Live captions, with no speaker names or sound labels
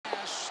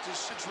to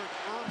Cedric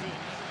Irvin.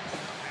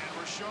 And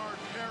Rashard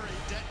Perry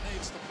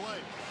detonates the play.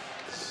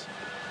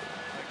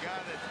 A guy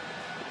that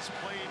has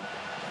played,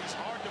 he's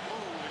hard to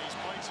move, and he's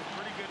played some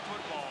pretty good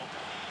football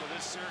for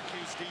this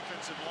Syracuse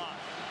defensive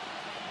line.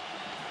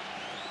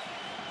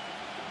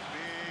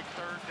 Big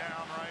third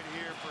down right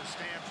here for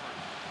Stanford.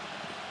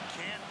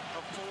 Can't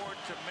afford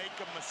to make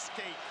a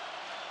mistake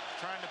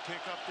trying to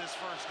pick up this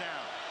first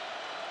down.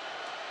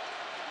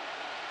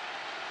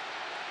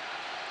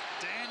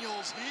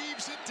 Daniels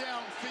heaves it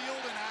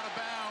downfield and out of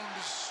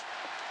bounds.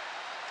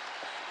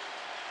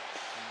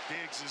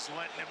 And Diggs is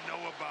letting him know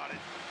about it,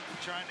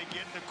 trying to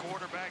get in the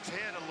quarterback's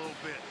head a little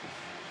bit.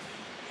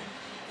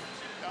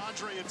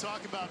 Andre, you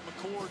talk about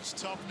McCord's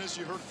toughness.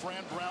 You heard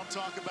Fran Brown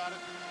talk about it.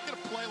 Get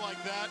a play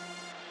like that,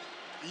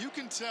 you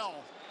can tell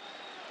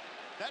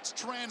that's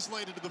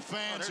translated to the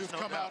fans who've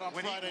come out on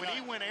Friday night. When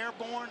he went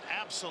airborne,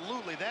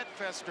 absolutely. That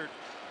festered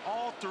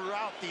all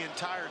throughout the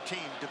entire team.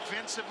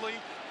 Defensively,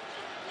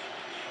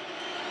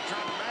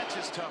 trying to match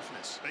his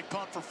toughness. Big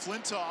punt for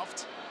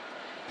Flintoff.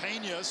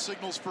 Pena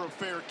signals for a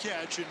fair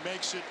catch and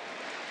makes it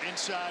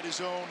inside his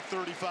own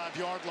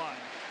 35-yard line.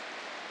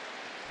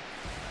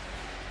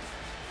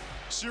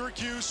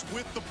 Syracuse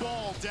with the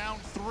ball, down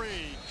 3.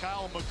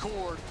 Kyle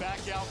McCord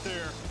back out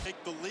there.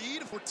 Take the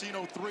lead.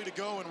 14:03 to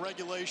go in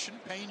regulation.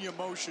 Pena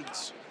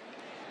motions.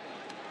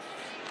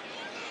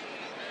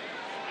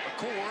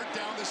 McCord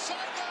down the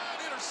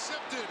sideline,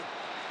 intercepted.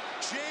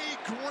 Jay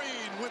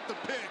Green with the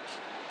pick.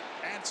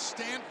 And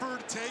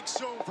Stanford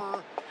takes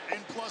over in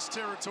plus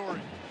territory.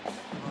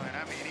 Right,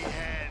 I mean, he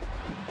had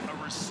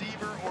a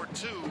receiver or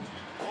two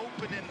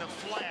open in the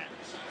flat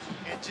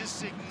and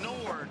just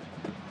ignored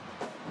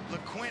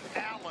LeQuint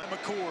Allen.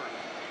 McCord.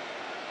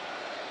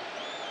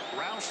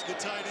 Roush, the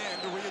tight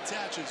end,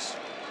 reattaches.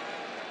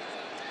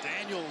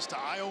 Daniels to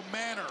Io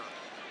Manor.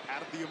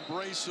 Out of the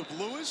embrace of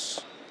Lewis.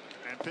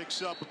 And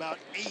picks up about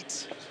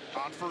 8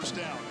 on first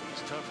down.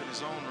 He's tough in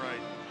his own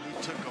right.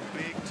 He took a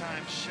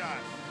big-time shot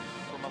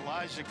from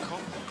Elijah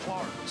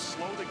Clark.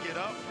 Slow to get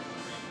up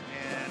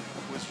and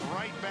was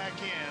right back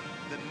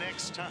in the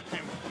next time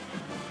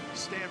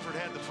Stanford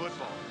had the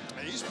football.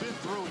 He's been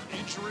through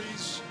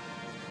injuries.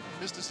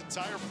 Missed his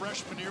entire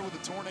freshman year with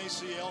a torn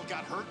ACL.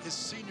 Got hurt his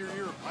senior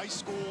year of high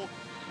school.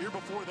 Year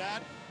before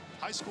that,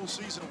 high school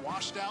season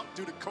washed out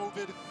due to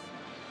COVID.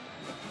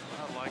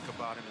 What I like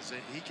about him is that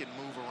he can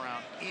move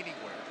around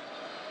anywhere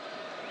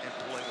and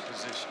play the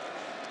position.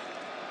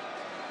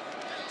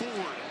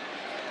 Ford.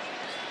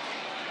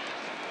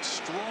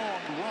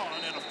 Strong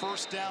run and a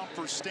first down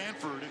for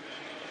Stanford.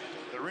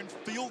 They're in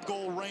field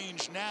goal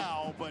range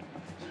now, but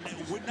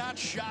it would not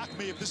shock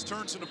me if this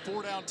turns into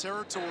 4-down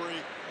territory.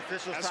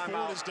 Official as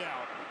timeout. Ford is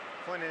down.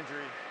 Point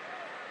injury.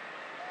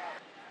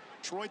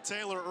 Troy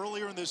Taylor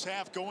earlier in this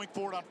half going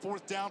for it on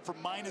 4th down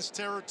from minus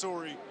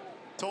territory.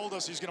 Told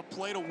us he's going to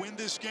play to win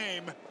this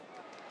game.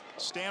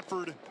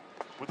 Stanford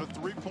with a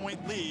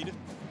 3-point lead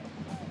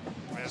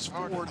as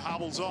Ford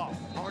hobbles off.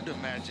 Hard to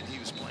imagine he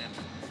was playing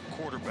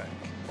quarterback.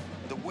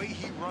 The way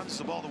he runs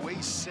the ball, the way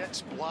he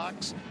sets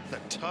blocks, the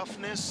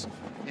toughness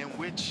in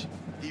which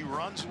he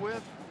runs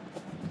with,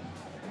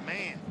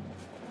 man.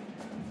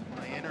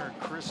 They enter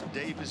Chris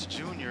Davis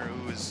Jr.,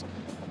 who is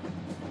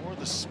more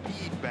the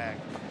speed back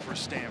for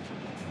Stanford.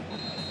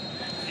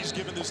 He's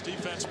given this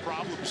defense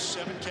problems.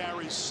 7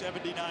 carries,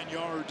 79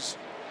 yards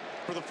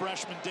for the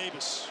freshman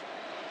Davis.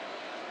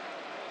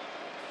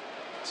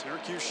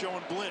 Syracuse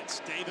showing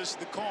blitz. Davis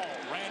the call.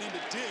 Ran into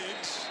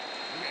Diggs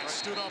and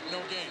stood up, no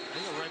gain.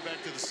 They go right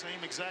back to the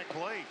same exact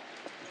play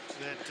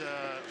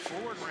that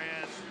Ford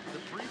ran the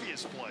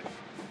previous play.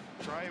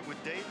 Try it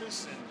with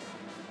Davis and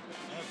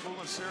not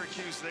fooling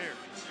Syracuse there.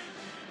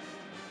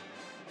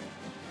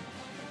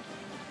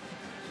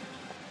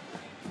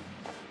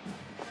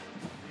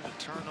 A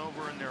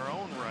turnover in their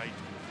own right,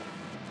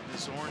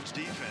 this Orange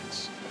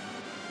defense.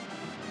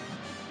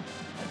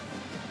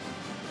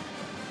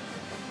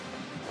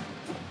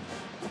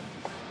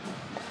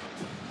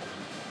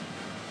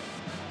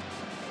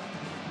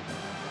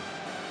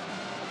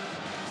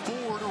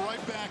 Ford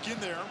right back in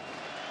there.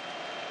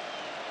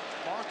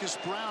 Marcus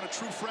Brown, a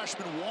true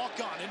freshman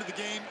walk-on into the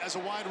game as a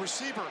wide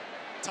receiver.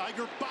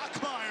 Tiger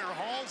Bachmeier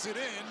hauls it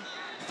in,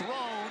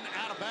 thrown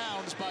out of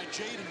bounds by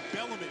Jaden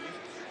Bellamy.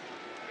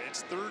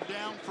 It's 3rd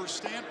down for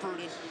Stanford,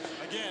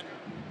 and again,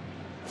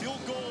 field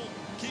goal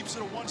keeps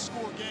it a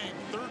 1-score game.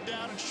 3rd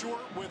down and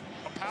short with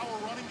a power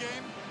running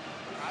game.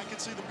 I can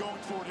see them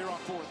going for it here on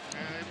 4th.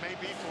 And it may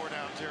be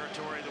 4-down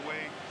territory the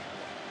way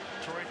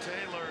Troy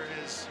Taylor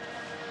is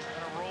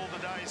going to roll the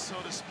dice, so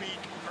to speak,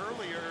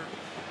 earlier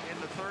in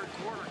the 3rd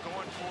quarter,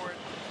 going for it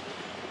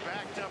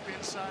backed up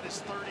inside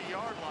his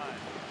 30-yard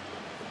line.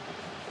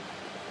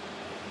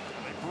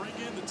 They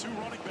bring in the 2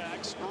 running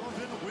backs,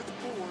 Irvin with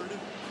Ford.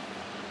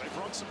 They've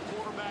run some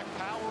quarterback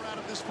power out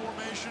of this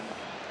formation.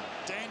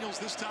 Daniels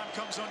this time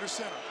comes under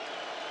center.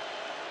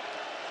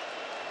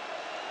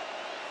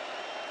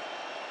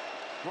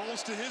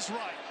 Rolls to his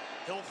right.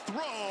 He'll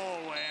throw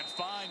and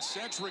find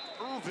Cedric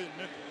Irvin,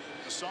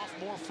 the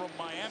sophomore from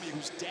Miami,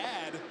 whose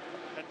dad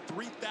had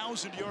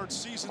 3,000-yard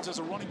seasons as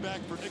a running back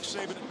for Nick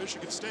Saban at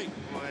Michigan State.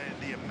 Boy,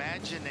 the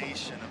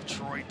imagination of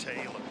Troy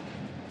Taylor.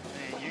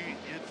 Man,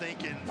 you're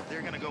thinking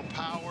they're going to go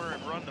power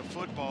and run the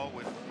football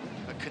with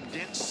a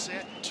condensed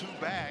set, 2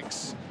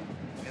 backs,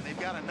 and they've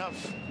got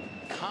enough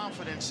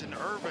confidence in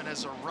Irvin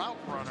as a route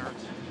runner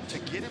to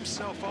get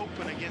himself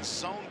open against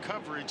zone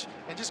coverage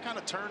and just kind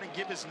of turn and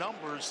give his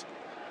numbers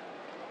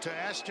to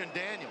Ashton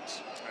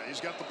Daniels. He's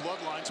got the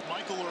bloodlines.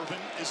 Michael Irvin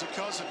is a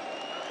cousin.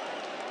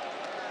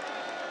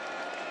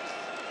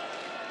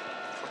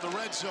 From the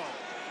red zone,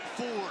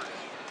 Ford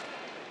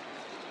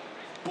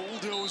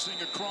bulldozing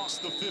across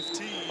the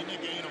 15,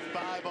 a gain of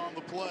 5 on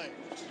the play.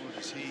 Boy,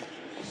 does he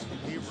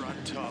run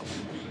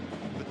tough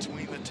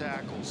between the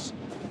tackles.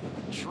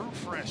 True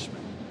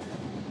freshman.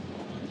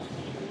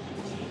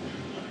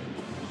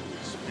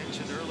 As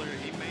mentioned earlier,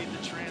 he made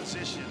the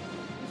transition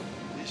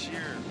this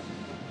year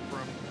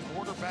from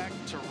quarterback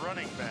to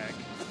running back,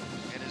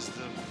 and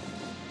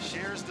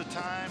shares the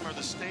time or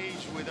the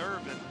stage with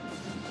Irvin.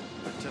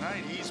 But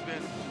tonight he's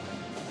been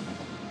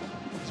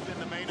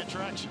the main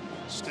attraction.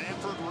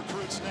 Stanford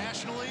recruits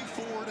nationally.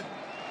 Ford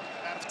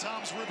out of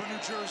Toms River, New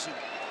Jersey.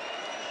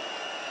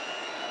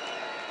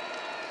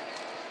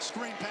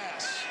 Screen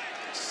pass.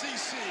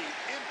 CC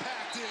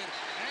impacted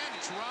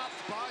and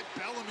dropped by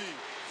Bellamy.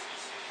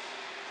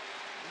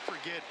 Don't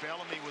forget,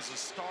 Bellamy was a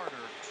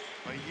starter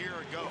a year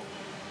ago.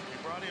 They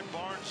brought in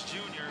Barnes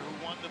Jr.,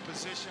 who won the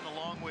position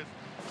along with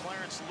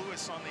Clarence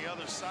Lewis on the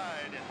other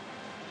side, and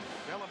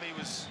Bellamy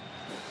was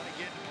kind of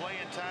getting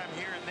playing time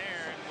here and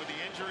there, and with the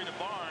injury to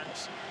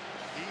Barnes,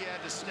 he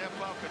had to step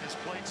up and has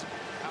played some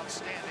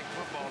outstanding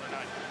football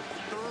tonight.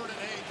 3rd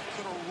and 8.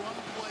 Could a run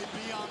play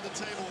be on the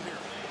table here?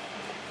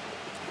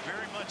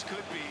 Very much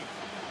could be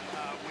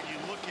when you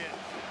look at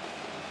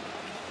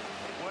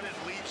what it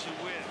leaves you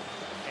with,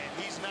 and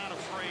he's not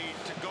afraid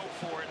to go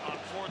for it on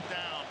 4th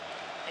down.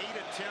 8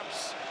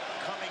 attempts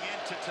coming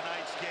into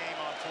tonight's game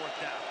on 4th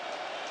down.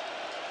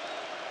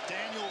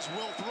 Daniels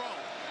will throw.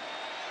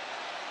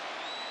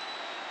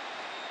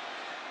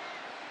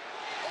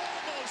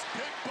 Almost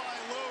picked by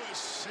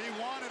Lewis. He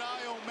wanted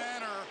Io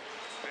Manor,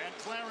 and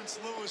Clarence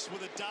Lewis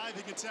with a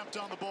diving attempt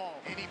on the ball.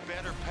 Any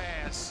better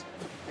pass,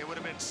 it would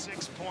have been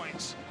 6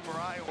 points for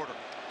Iowa.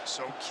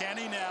 So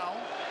Kenny now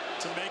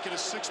to make it a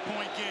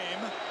 6-point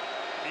game.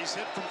 He's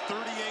hit from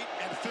 38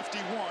 and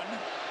 51,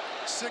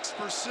 6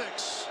 for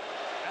 6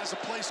 as a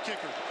place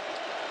kicker.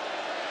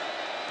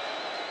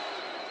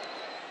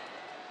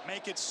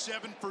 Make it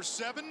 7 for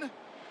 7,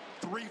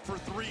 3 for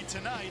 3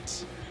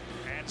 tonight,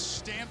 and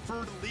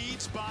Stanford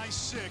leads by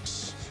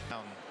 6.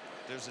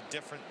 There's a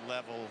different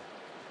level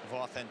of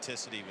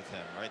authenticity with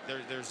him, right?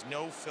 There's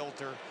no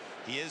filter.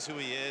 He is who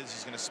he is.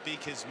 He's going to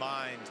speak his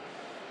mind,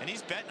 and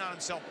he's betting on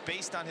himself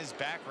based on his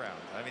background.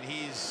 I mean,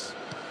 he's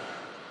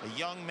a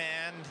young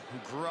man who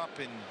grew up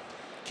in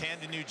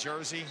Camden, New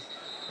Jersey,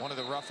 one of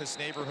the roughest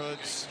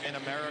neighborhoods in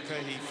America.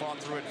 He fought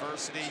through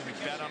adversity.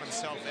 He bet on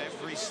himself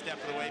every step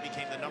of the way,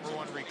 became the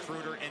 #1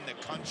 recruiter in the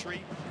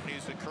country when he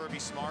was with Kirby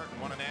Smart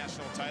and won a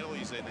national title.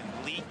 He's an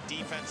elite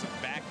defensive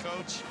back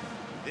coach.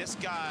 This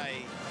guy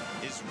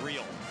is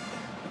real.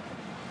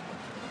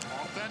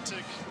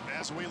 Authentic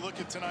as we look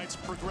at tonight's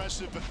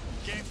progressive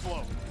game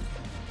flow.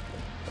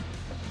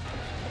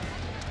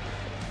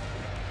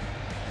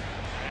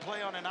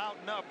 Play on an out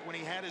and up when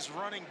he had his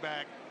running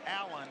back,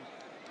 Allen,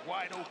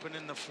 wide open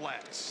in the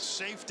flats.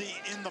 Safety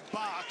in the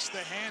box. The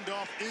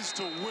handoff is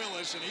to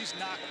Willis, and he's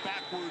knocked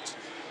backwards,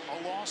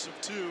 a loss of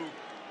 2.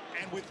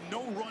 And with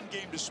no run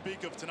game to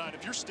speak of tonight,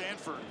 if you're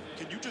Stanford,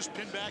 can you just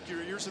pin back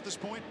your ears at this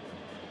point?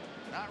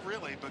 Not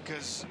really,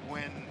 because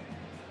when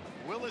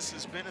Willis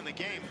has been in the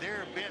game,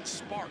 there have been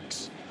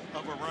sparks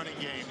of a running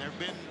game. There have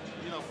been,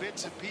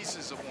 bits and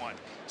pieces of one.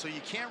 So you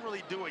can't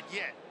really do it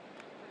yet.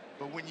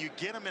 But when you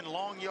get them in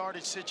long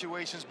yardage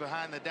situations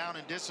behind the down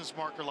and distance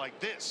marker like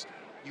this,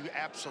 you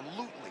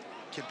absolutely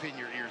can pin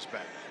your ears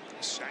back.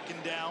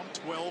 2nd down,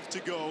 12 to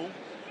go.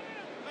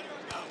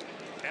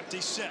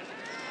 Empty set.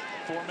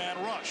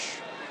 4-man rush.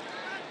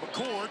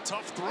 McCord,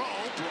 tough throw,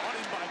 brought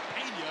in by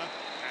Pena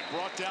and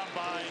brought down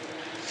by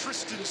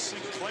Tristan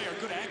Sinclair.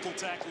 Good ankle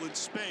tackle in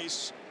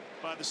space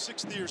by the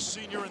 6th-year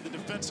senior and the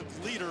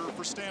defensive leader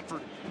for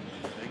Stanford.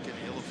 They can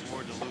ill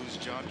afford to lose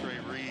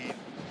Jandre Reed,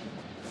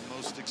 the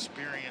most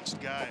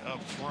experienced guy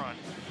up front.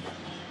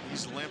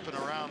 He's limping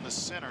around the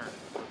center,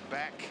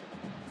 back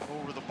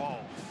over the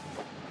ball.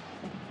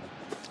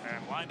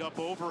 And lined up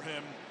over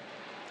him,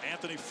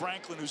 Anthony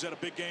Franklin, who's had a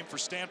big game for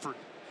Stanford.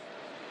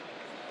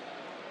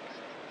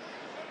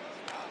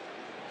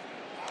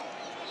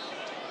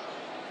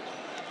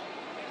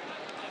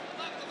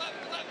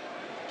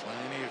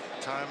 Plenty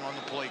of time on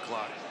the play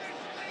clock.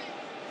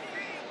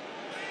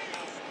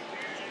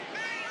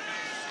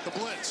 The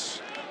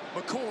blitz.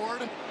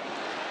 McCord,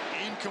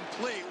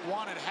 incomplete.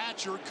 Wanted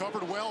Hatcher,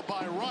 covered well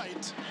by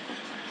Wright.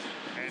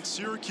 And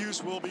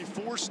Syracuse will be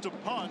forced to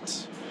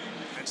punt.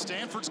 And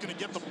Stanford's going to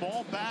get the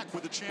ball back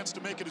with a chance to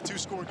make it a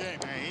two-score game.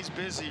 Man, he's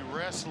busy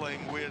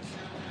wrestling with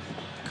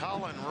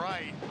Colin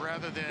Wright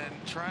rather than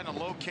trying to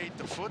locate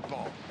the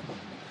football.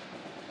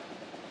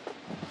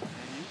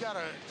 And you got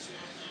to,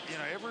 you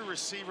know, every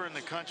receiver in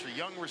the country,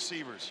 young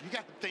receivers, you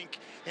got to think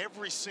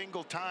every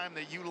single time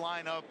that you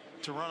line up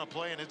to run a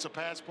play and it's a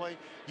pass play,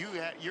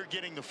 you're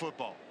getting the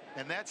football.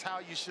 And that's how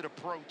you should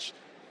approach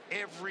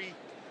every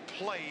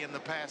play in the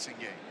passing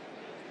game.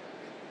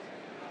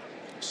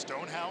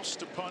 Stonehouse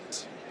to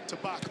punt to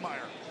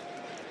Bachmeier.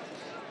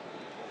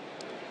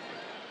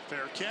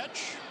 Fair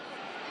catch.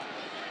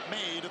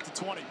 Made at the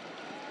 20.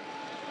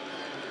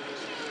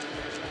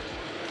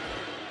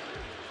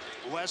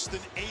 Less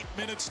than 8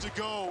 minutes to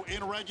go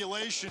in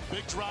regulation.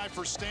 Big drive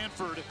for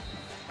Stanford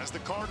as the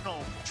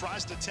Cardinal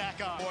tries to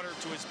tack on. Order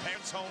to his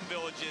parents' home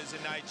villages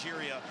in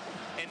Nigeria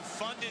and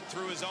funded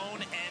through his own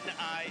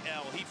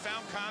NIL. He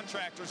found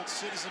contractors.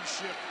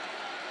 Citizenship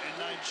in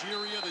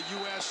Nigeria, the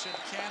U.S. and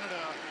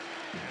Canada,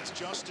 as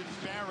Justin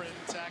Barron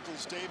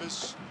tackles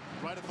Davis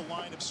right at the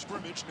line of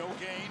scrimmage. No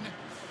gain.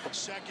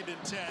 2nd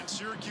and 10.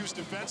 Syracuse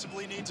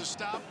defensively needs a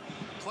stop.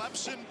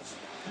 Clemson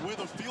with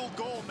a field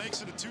goal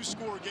makes it a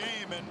two-score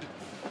game and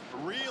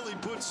really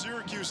puts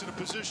Syracuse in a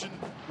position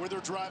where they're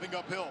driving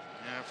uphill.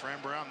 Yeah, Fran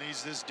Brown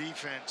needs this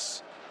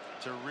defense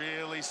to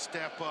really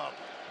step up.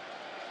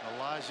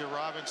 Elijah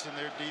Robinson,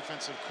 their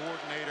defensive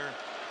coordinator,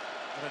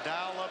 going to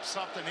dial up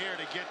something here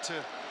to get to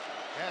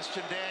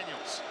Ashton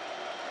Daniels.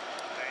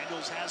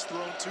 Daniels has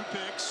thrown 2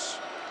 picks.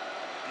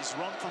 He's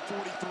run for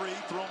 43,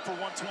 thrown for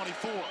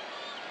 124.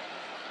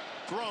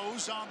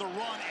 Throws on the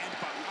run and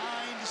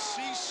behind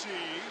CC.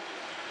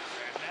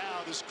 And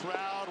now this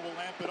crowd will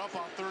amp it up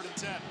on 3rd and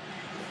 10.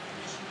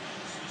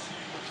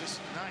 Just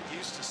not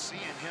used to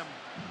seeing him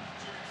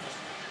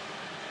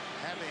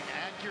having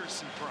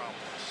accuracy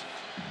problems.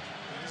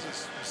 This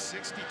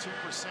is 62%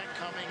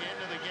 coming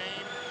into the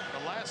game.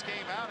 The last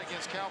game out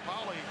against Cal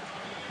Poly,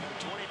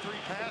 23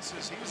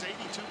 passes, he was 82%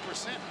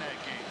 in that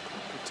game.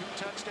 The 2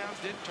 touchdowns,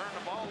 didn't turn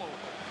the ball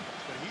over.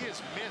 But he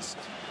has missed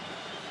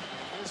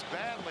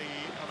badly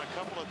on a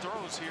couple of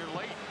throws here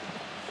late.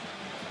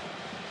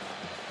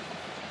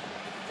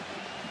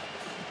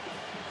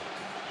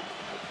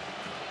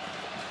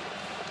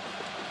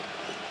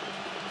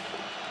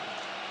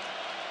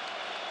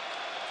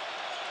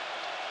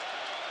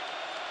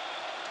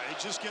 They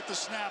just get the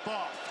snap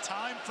off.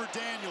 Time for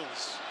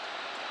Daniels.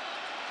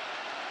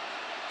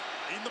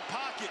 In the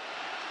pocket.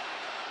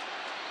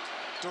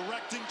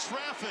 Directing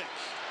traffic.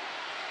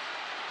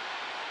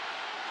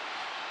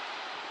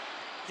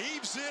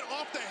 Heaves it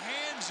off the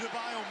hands of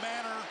Io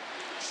Manor.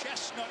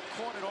 Chestnut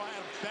caught it out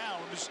of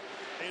bounds.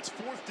 It's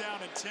 4th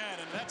down and 10,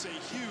 and that's a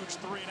huge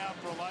 3-and-out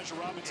for Elijah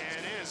Robinson.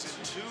 And it is,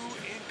 and 2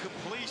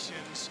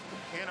 incompletions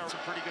in a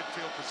pretty good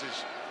field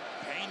position.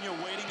 Pena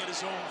waiting at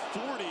his own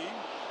 40.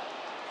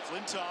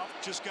 Flintoff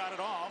just got it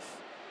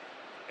off.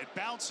 It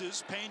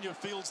bounces. Pena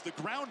fields the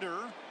grounder.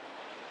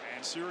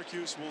 And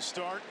Syracuse will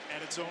start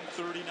at its own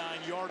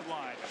 39-yard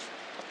line.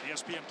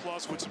 ESPN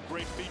Plus with some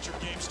great feature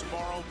games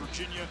tomorrow.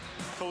 Virginia,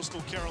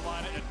 Coastal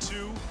Carolina at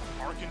 2.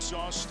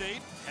 Arkansas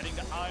State heading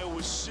to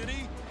Iowa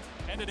City.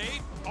 And at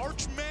 8,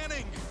 Arch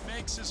Manning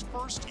makes his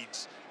first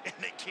heats. And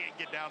they can't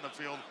get down the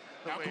field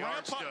the now way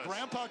Arch does.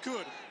 Grandpa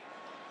could.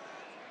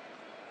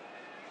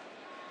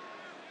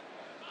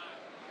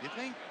 You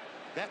think?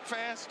 That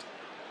fast?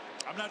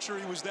 I'm not sure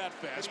he was that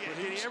fast. Did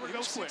but he ever go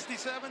quick.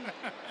 67?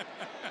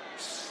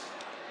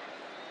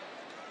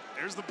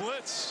 There's the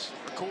blitz.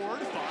 Record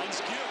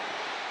finds Gill.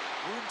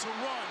 Room to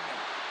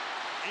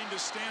run into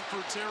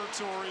Stanford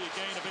territory, a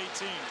gain of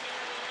 18.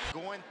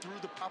 Going through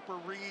the proper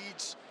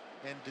reads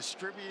and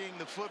distributing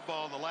the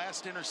football. The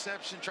last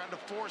interception trying to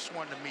force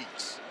one to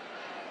Meeks.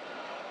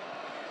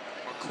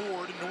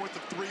 McCord north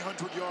of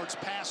 300 yards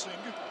passing.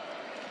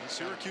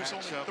 Syracuse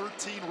only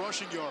 13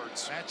 rushing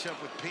yards. Matchup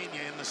with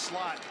Pena in the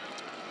slot.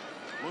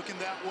 Looking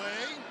that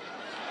way.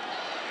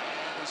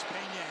 And does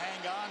Pena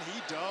hang on?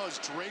 He does.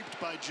 Draped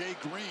by Jay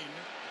Green.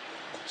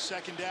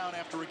 2nd down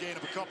after a gain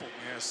of a couple.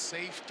 Yeah,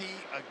 safety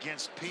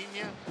against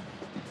Pena.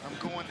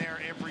 I'm going there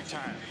every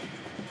time.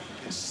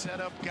 His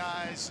setup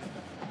guys.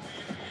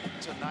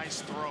 It's a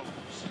nice throw.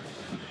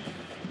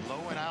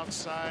 Low and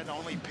outside.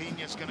 Only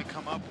Pena's going to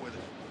come up with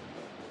it.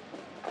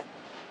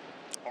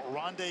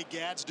 Rondé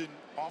Gadsden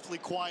awfully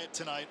quiet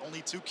tonight.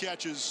 Only 2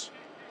 catches,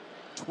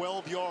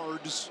 12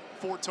 yards,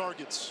 4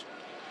 targets.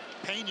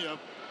 Pena,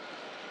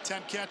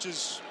 10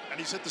 catches, and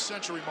he's hit the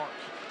century mark.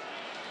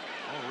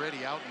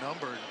 Already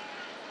outnumbered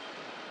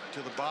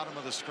to the bottom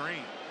of the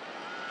screen.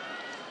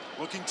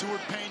 Looking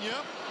toward Pena.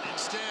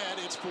 Instead,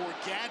 it's for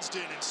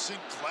Gadsden, and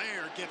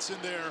Sinclair gets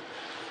in there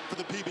for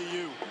the PBU.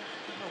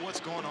 I don't know what's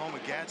going on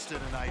with Gadsden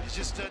tonight. It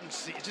just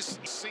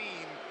doesn't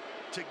seem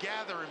to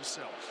gather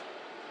himself.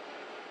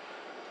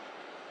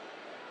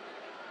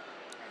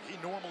 He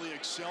normally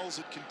excels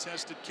at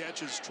contested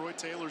catches. Troy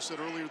Taylor said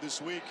earlier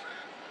this week,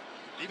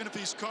 even if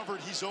he's covered,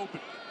 he's open.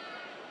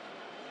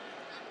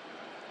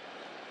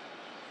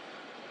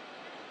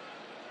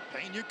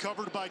 Pena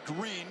covered by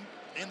Green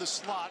in the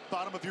slot,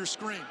 bottom of your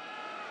screen.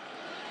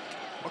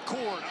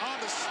 McCord on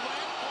the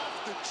slant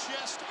off the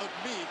chest of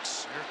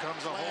Meeks. Here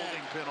comes a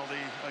holding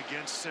penalty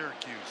against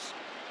Syracuse.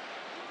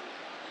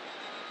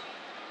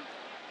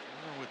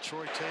 I don't know what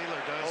Troy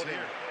Taylor does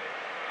here.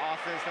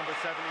 Offense number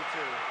 72.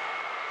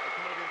 The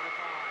penalty is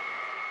declined.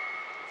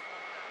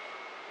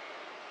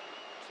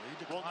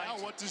 Well, now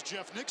what does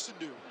Jeff Nixon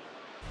do?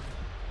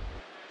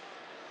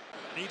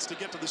 Needs to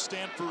get to the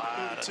Stanford 32. A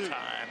lot of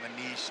time,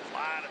 Anish, a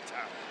lot of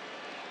time.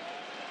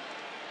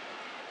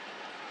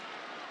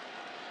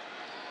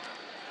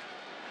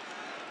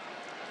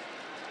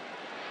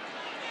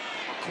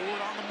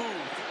 McCord on the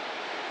move.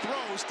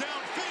 Throws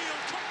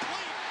downfield,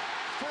 complete.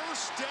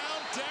 First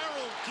down,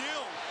 Darrell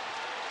Gill.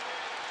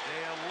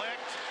 They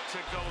elect to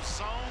go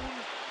zone,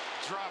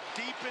 drop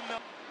deep in the...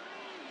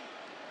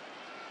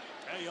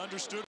 Hey,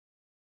 understood.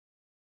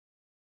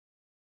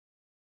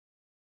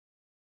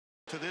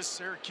 To this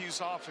Syracuse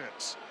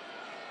offense.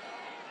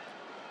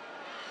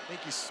 I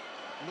think he's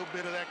a little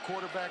bit of that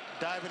quarterback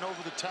diving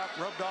over the top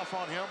rubbed off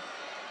on him.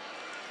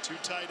 Two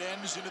tight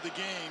ends into the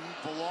game,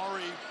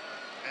 Valari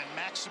and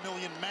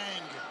Maximilian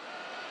Mang.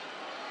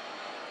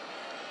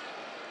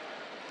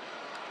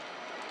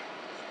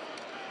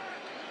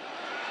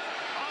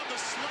 On the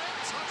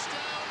slant,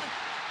 touchdown,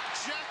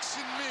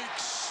 Jackson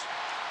Meeks.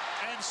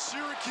 And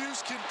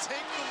Syracuse can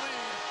take the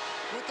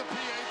lead with the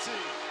PAT.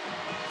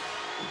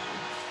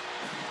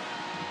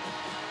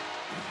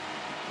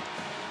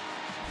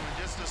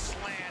 Just a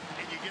slant,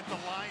 and you get the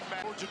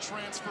linebacker. Georgia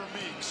transfer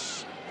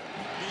Meeks.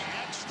 The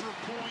extra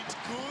point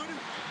good,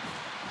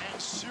 and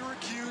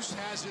Syracuse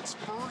has its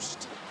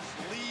first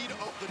lead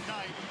of the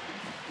night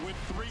with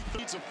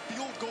 3:30. It's a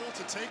field goal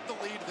to take the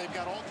lead. They've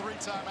got all three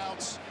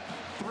timeouts.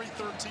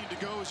 3:13 to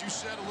go, as you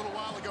said a little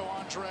while ago,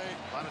 Andre.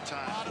 A lot of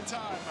time. A lot of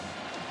time.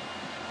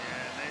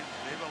 And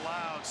they've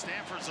allowed,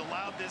 Stanford's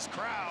allowed this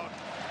crowd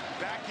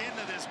back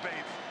into this baby.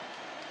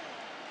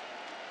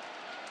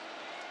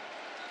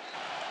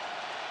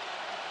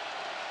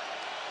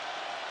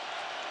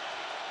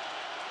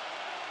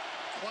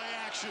 Play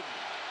action.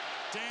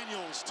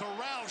 Daniels to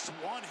Roush,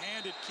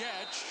 one-handed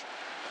catch.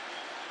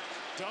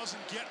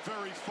 Doesn't get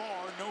very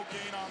far. No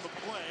gain on the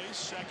play.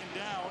 Second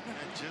down.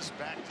 And just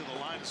back to the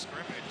line of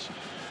scrimmage.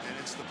 And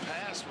it's the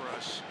pass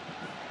rush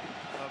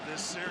of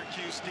this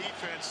Syracuse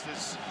defense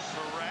that's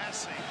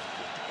harassing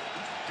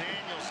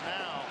Daniels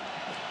now.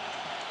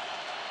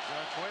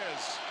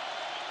 Jaquez.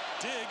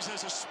 Diggs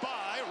as a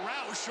spy.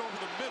 Roush over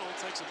the middle.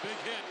 Takes a big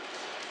hit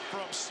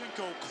from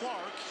Cinco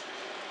Clark.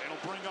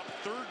 It'll bring up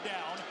third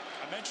down.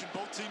 I mentioned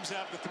both teams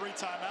have the three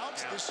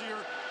timeouts. Yeah. This year,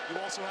 you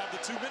also have the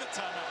 2-minute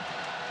timeout.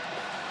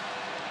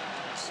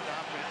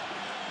 Stop it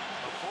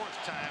a fourth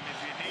time if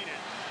you need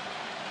it.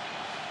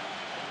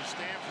 For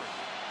Stanford.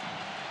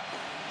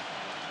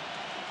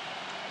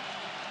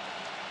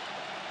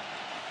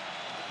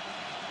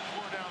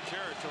 Four down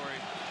territory,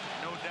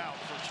 no doubt,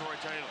 for Troy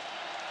Taylor.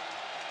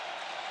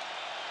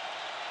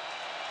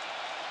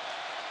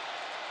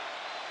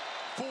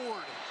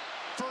 Ford,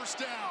 first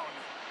down.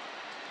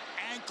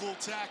 Ankle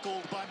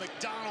tackled by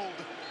McDonald,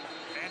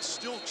 and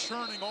still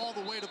churning all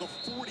the way to the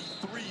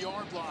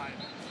 43-yard line.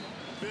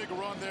 Big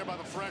run there by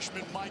the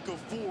freshman Micah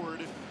Ford.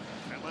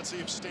 And let's see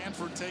if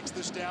Stanford takes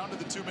this down to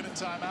the 2-minute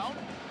timeout,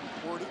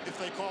 or if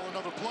they call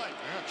another play.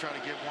 They're going to try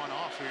to get one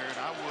off here, and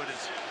I would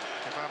if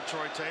I'm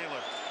Troy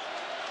Taylor.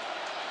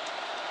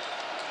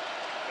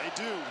 They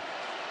do.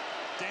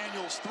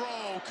 Daniels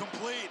throw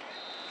complete.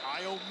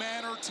 Io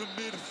Manor to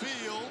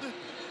midfield.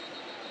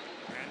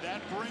 And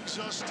that brings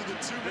us to the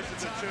 2-minute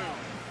timeout.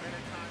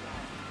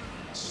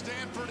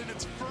 Stanford in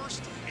its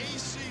first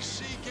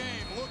ACC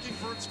game, looking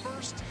for its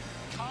first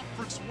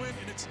conference win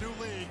in its new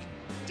league.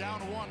 Down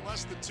one,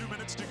 less than 2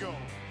 minutes to go.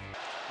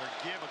 Or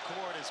give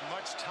McCord as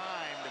much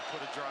time to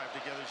put a drive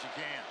together as you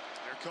can.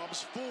 Here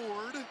comes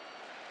Ford, and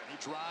he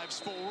drives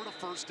forward. A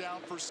first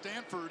down for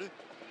Stanford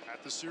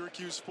at the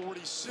Syracuse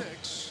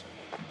 46.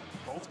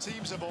 Both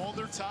teams have all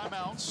their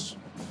timeouts,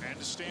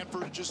 and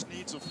Stanford just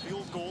needs a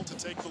field goal to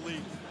take the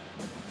lead.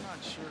 I'm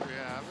not sure,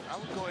 yeah. I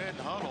would go ahead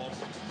and huddle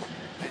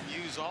and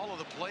use all of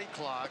the play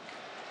clock.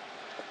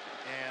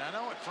 And I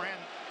know what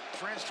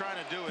Fran's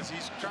trying to do is he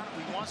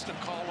wants to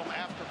call them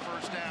after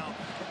first down,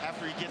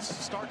 after he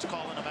starts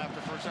calling them after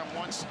first down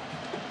once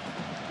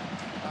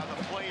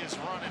the play is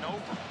running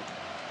over.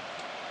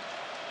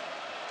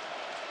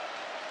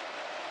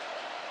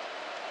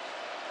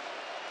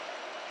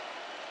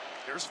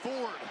 Here's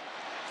Ford,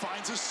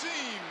 finds a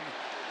seam,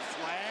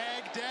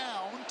 flag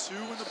down, 2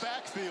 in the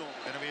backfield.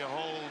 Going to be a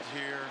hold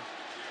here.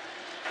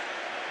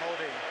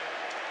 Holding.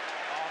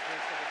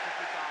 Offense to the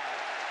 55.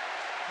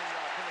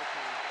 10-yard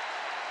penalty.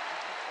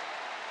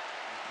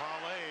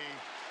 Palais,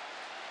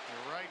 the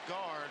right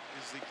guard,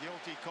 is the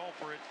guilty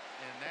culprit,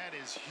 and that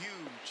is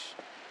huge.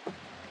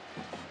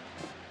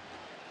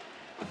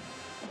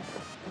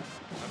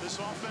 Now this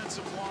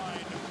offensive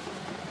line,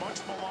 much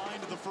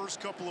maligned the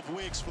first couple of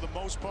weeks for the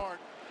most part.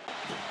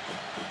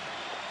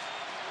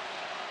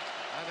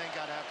 I think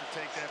I'd have to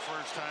take that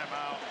first time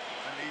out.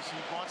 And he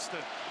wants to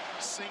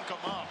sync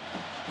them up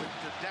with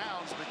the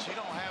downs, but you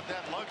don't have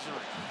that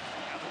luxury.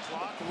 And the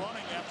clock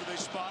running after they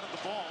spotted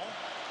the ball.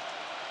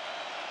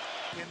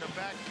 In the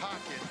back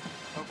pocket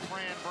of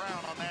Fran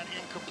Brown on that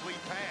incomplete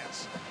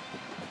pass.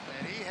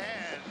 And he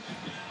had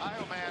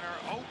Iomanner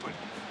open,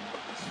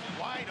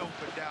 wide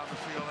open down the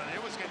field. And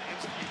it was going to,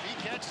 if he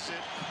catches it,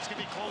 it's going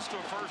to be close to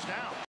a first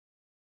down.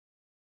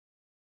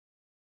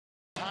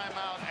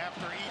 Timeout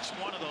after each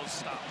one of those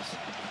stops.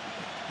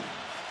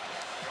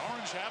 The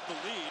Orange have the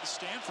lead.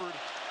 Stanford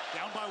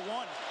down by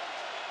 1.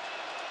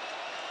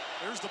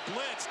 There's the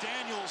blitz.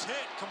 Daniels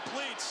hit,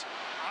 completes.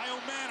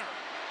 Iomanner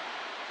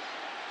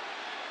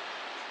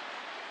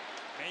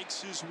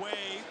makes his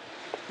way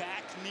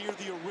back near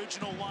the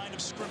original line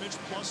of scrimmage,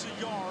 plus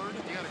a yard.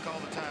 You got to call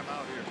the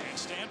timeout here. And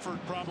Stanford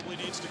probably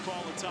needs to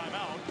call a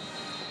timeout.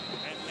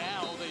 And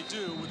now they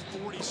do with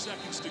 40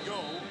 seconds to go.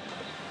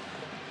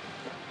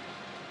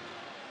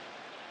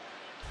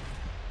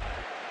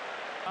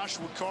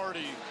 Joshua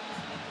Cardi,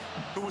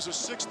 who was a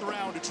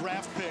 6th-round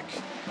draft pick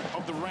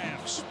of the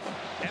Rams.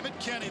 Emmett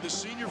Kenny, the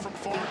senior from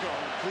Fargo,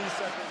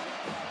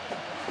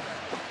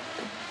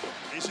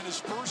 is in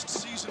his first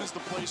season as the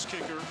place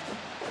kicker.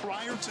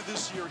 Prior to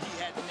this year,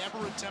 he had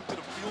never attempted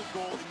a field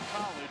goal in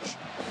college.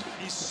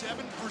 He's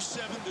 7 for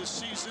 7 this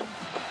season,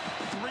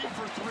 3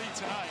 for 3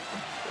 tonight.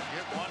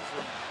 Hit one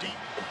from deep,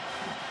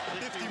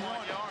 51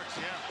 yards,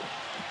 yeah.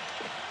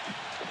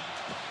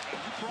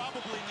 And you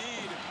probably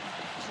need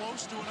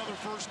close to another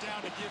first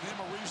down to give him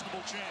a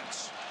reasonable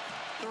chance.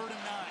 3rd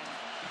and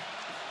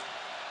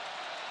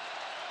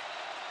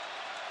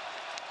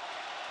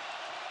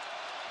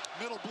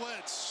 9. Middle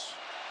blitz.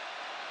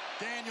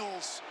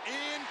 Daniels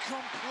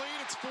incomplete.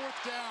 It's 4th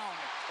down.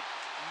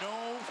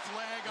 No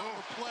flag on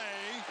the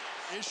play.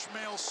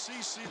 Ishmael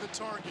Cece the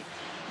target.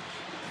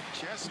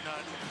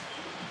 Chestnut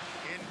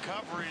in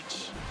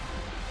coverage.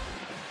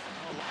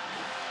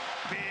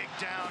 Big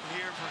down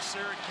here for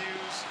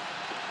Syracuse.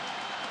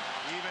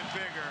 Even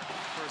bigger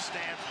for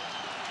Stanford.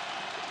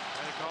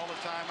 They call the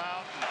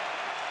timeout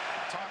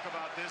and talk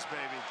about this,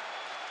 baby.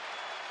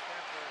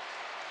 Stanford,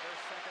 their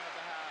second of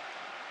the half.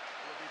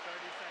 It will be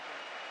 30 seconds.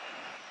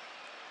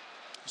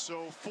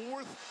 So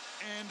 4th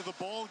and the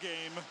ball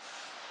game.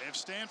 If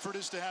Stanford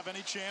is to have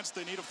any chance,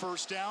 they need a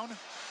first down.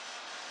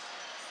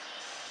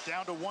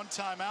 Down to 1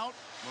 timeout.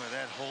 Boy,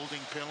 that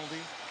holding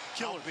penalty.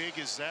 Killer. How big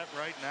is that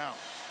right now?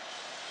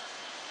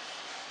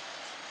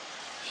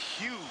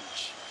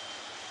 Huge.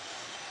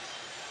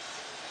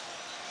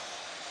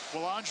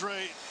 Well,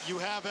 Andre, you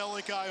have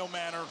Alec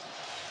Iomanner,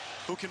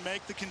 who can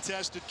make the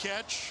contested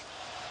catch.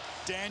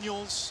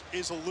 Daniels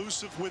is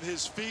elusive with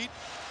his feet.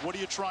 What are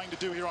you trying to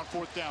do here on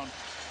 4th down?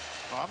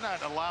 Well, I'm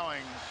not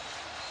allowing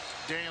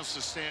Daniels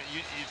to stand.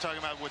 You're talking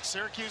about what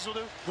Syracuse will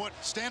do? What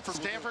Stanford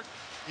will do. Stanford?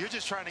 You're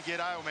just trying to get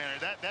Iomanner.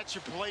 That's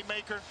your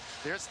playmaker.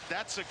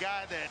 That's a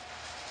guy that,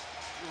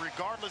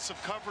 regardless of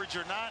coverage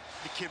or not,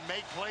 can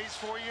make plays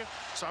for you.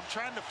 So I'm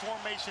trying to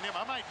formation him.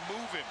 I might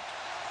move him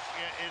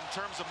in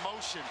terms of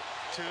motion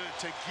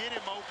to get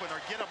him open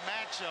or get a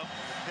matchup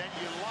that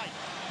you like.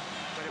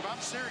 But if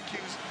I'm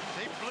Syracuse,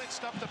 they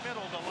blitzed up the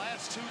middle the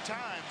last 2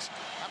 times.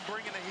 I'm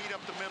bringing the heat up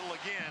the middle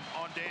again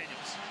on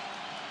Daniels.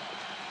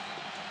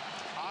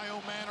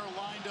 Iomanner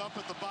lined up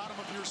at the bottom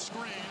of your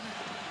screen.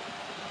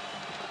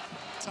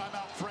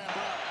 Timeout, Fran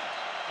Brown.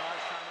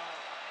 Timeout.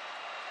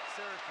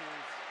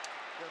 Syracuse,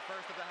 their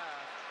first of the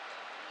half.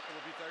 It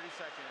will be 30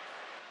 seconds.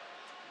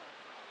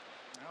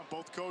 Now,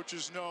 both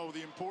coaches know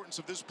the importance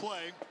of this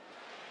play.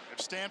 If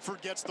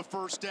Stanford gets the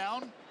first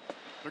down,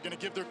 they're going to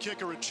give their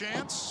kicker a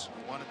chance.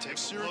 If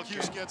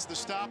Syracuse gets the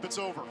stop, it's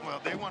over. Well,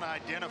 they want to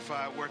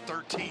identify where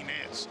 13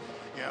 is.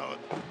 You know,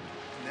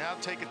 now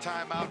take a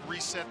timeout,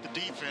 reset the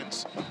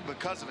defense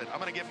because of it. I'm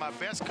going to get my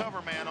best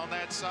cover man on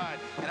that side,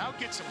 and I'll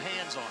get some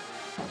hands on it.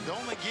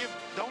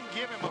 Don't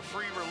give him a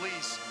free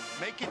release.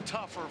 Make it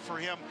tougher for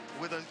him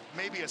with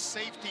maybe a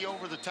safety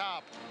over the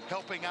top,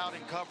 helping out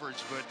in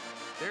coverage. But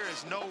there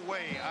is no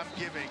way I'm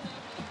giving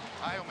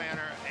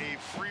Iomanner a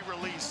free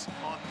release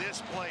on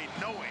this play,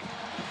 knowing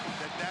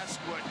that that's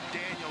what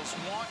Daniels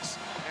wants,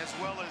 as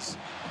well as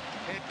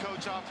head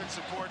coach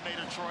offensive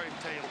coordinator Troy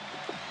Taylor.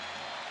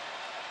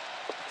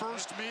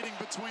 First meeting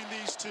between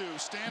these two.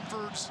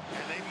 Stanford's.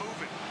 And they move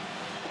it.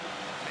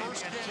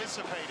 First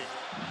anticipate it.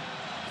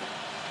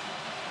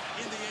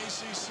 In the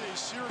ACC,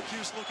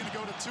 Syracuse looking to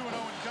go to 2-0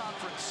 in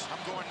conference.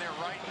 I'm going there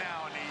right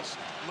now, Anish.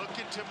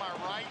 Looking to my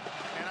right,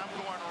 and I'm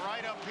going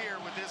right up here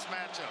with this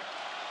matchup.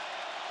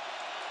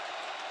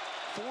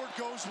 Ford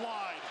goes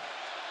wide.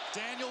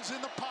 Daniels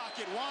in the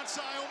pocket. Wants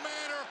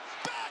Iomanner.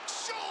 Back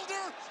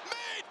shoulder.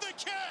 Made the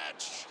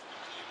catch.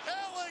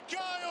 Alec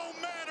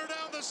Iomanner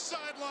down the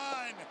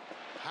sideline.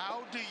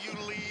 How do you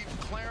leave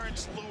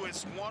Clarence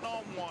Lewis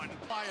one-on-one?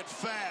 Buy it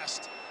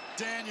fast.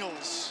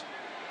 Daniels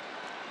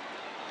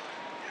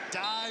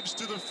dives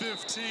to the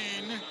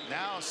 15.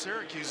 Now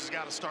Syracuse has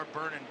got to start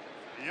burning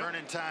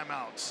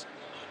timeouts.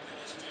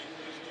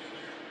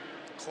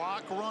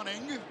 Clock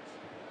running.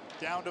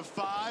 Down to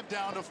 5,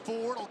 down to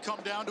 4. It'll come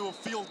down to a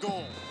field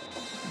goal.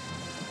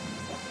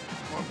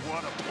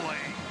 What a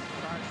play.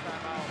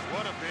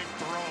 What a big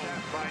throw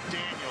by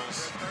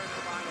Daniels. Their third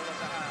and final of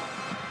the half.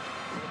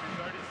 It will be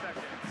 30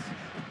 seconds.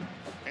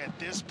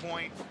 this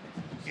point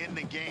in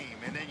the game.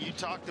 And then you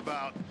talked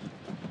about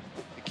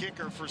the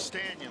kicker for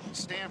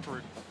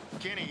Stanford,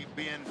 Kenny,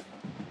 being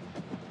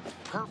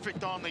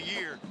perfect on the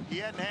year. He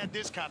hadn't had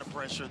this kind of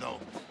pressure, though.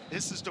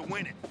 This is to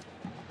win it.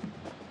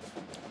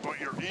 But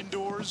you're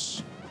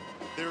indoors,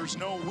 there's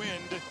no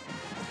wind,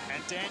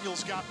 and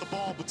Daniels got the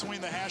ball between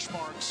the hash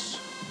marks.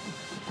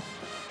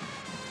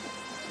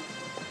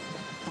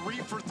 3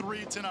 for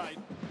 3 tonight.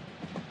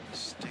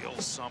 Still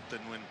something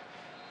when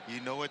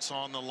you know it's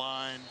on the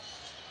line.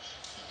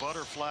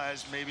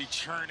 Butterflies maybe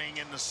churning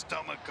in the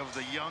stomach of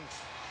the young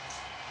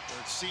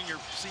senior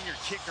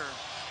kicker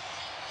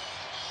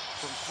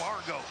from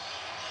Fargo.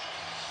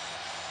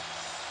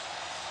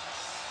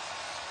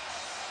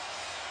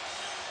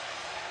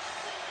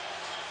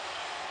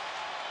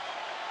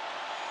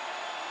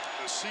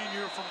 The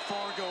senior from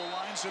Fargo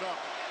lines it up.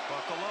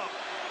 Buckle up.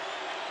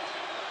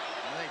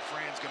 I think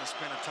Fran's going to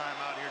spend a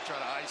timeout here, try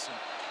to ice him.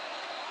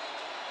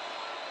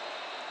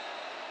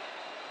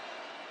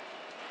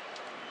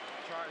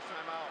 Charge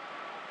timeout.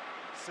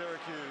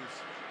 Syracuse,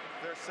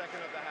 their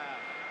second of the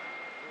half.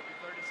 It will be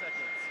 30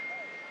 seconds.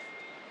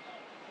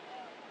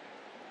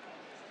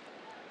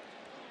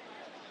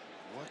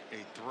 What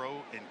a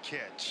throw and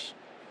catch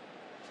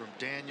from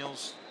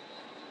Daniels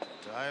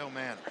to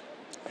Iomanner.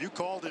 You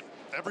called it.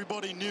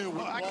 Everybody knew.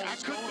 Well, I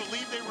couldn't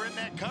believe they were in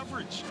that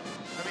coverage.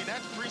 I mean,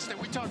 that's pre-snap.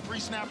 We talked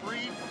pre-snap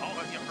read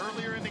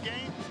earlier in the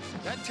game.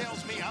 That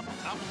tells me I'm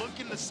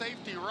looking the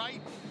safety right,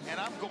 and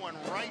I'm going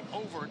right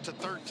over to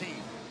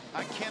 13.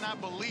 I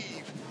cannot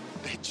believe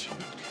that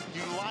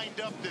you lined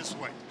up this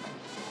way.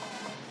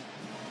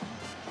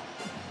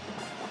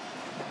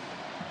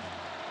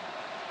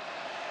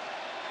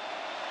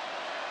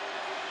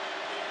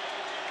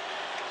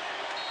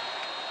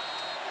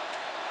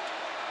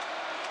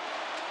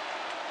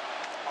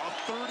 A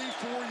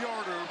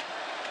 34-yarder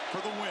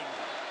for the win.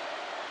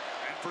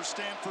 And for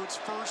Stanford's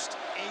first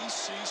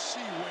ACC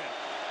win.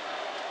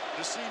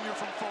 The senior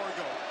from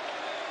Fargo.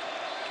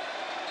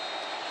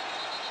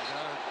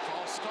 Got a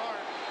false start.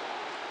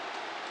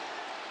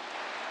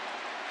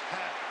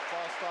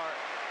 False start.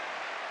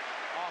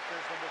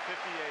 Offense number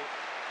 58.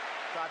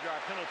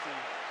 5-yard penalty.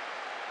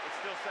 It's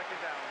still second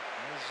down.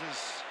 This is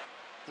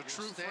The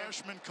true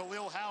freshman,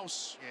 Khalil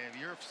House. Yeah, if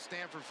you're a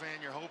Stanford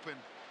fan, you're hoping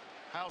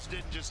House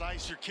didn't just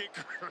ice your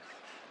kicker.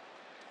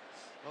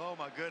 Oh,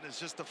 my goodness,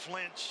 just a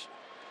flinch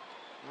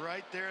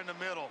right there in the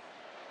middle.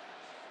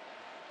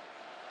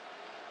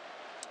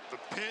 The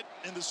pit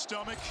in the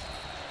stomach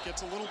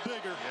gets a little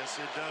bigger. Yes,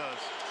 it does.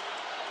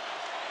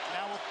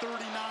 Now a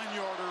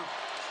 39-yarder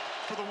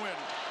for the win.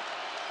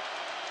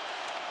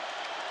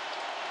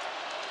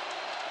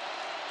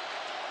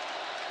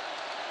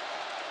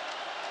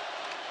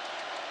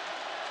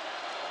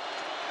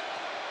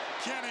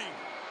 Kenny,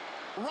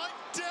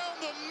 right down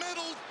the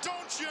middle,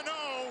 don't you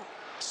know?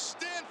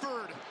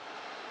 Stanford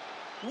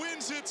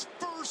wins its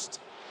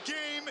first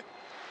game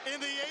in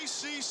the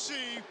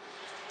ACC.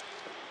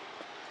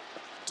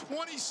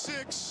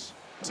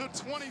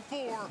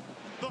 26-24.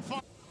 The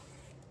final.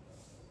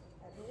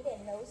 Bí để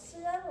nấu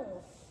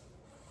xương,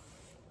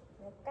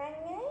 nấu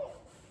canh ấy.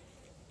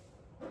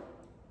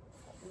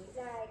 Bí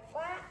dài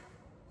quá,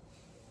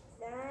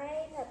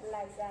 dài thật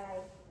là dài,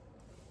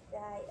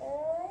 dài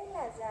ơi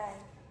là dài.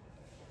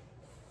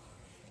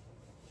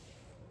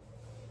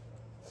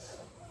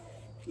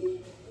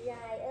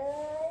 Dài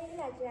ơi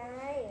là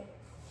dài.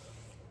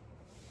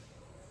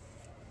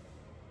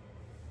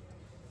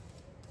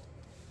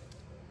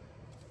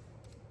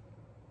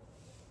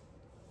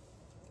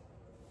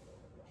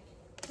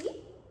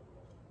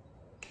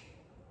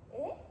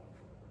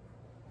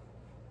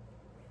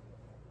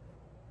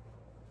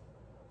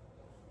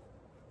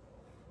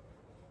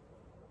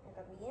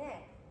 Cả bí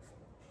này.